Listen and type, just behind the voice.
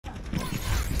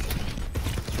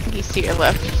He's to your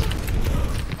left.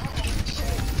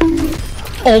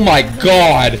 Oh my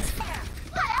god!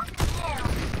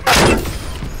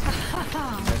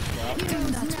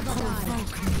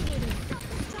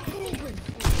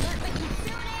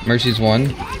 Mercy's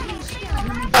one.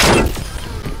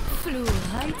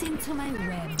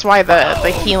 That's why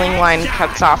the healing line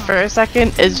cuts off for a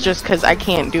second, is just because I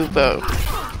can't do both.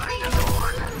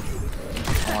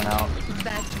 Out.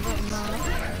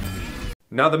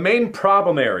 Now the main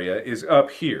problem area is up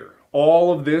here.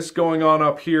 All of this going on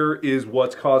up here is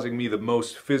what's causing me the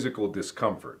most physical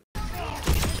discomfort.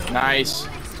 Nice.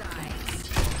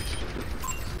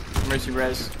 Mercy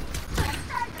res.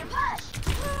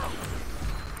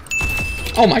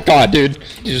 Oh my god, dude.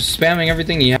 He's just spamming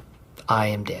everything he I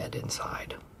am dead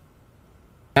inside.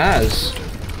 has.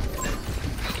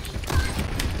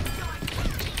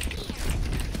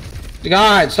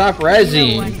 God, stop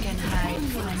rezzing. No one can hide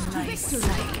from my sight.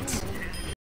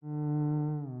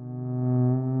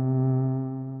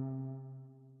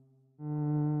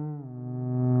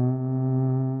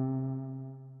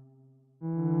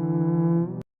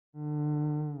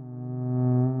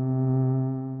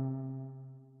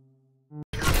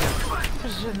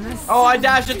 Oh, I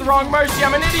dashed at the wrong Mercy.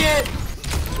 I'm an idiot.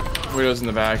 Widow's in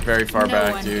the back, very far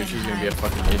back, dude. She's gonna be a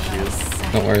fucking issue.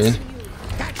 Don't worry.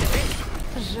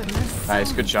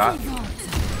 Nice, good shot.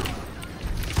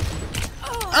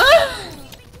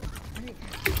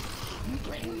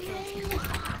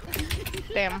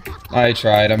 Damn. I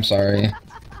tried, I'm sorry.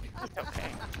 It's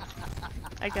okay.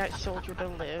 I got soldier to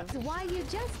live. Why you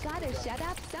just gotta shut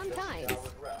up sometimes.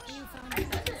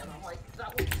 Like,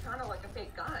 that was kind of like a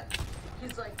fake gun.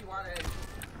 He's like, you want to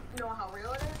know how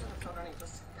real it is? And so then he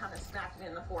just kind of smacked me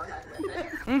in the forehead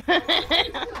with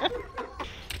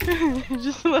it.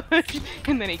 Just look,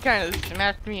 and then he kind of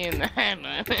smacked me in the head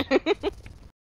with it.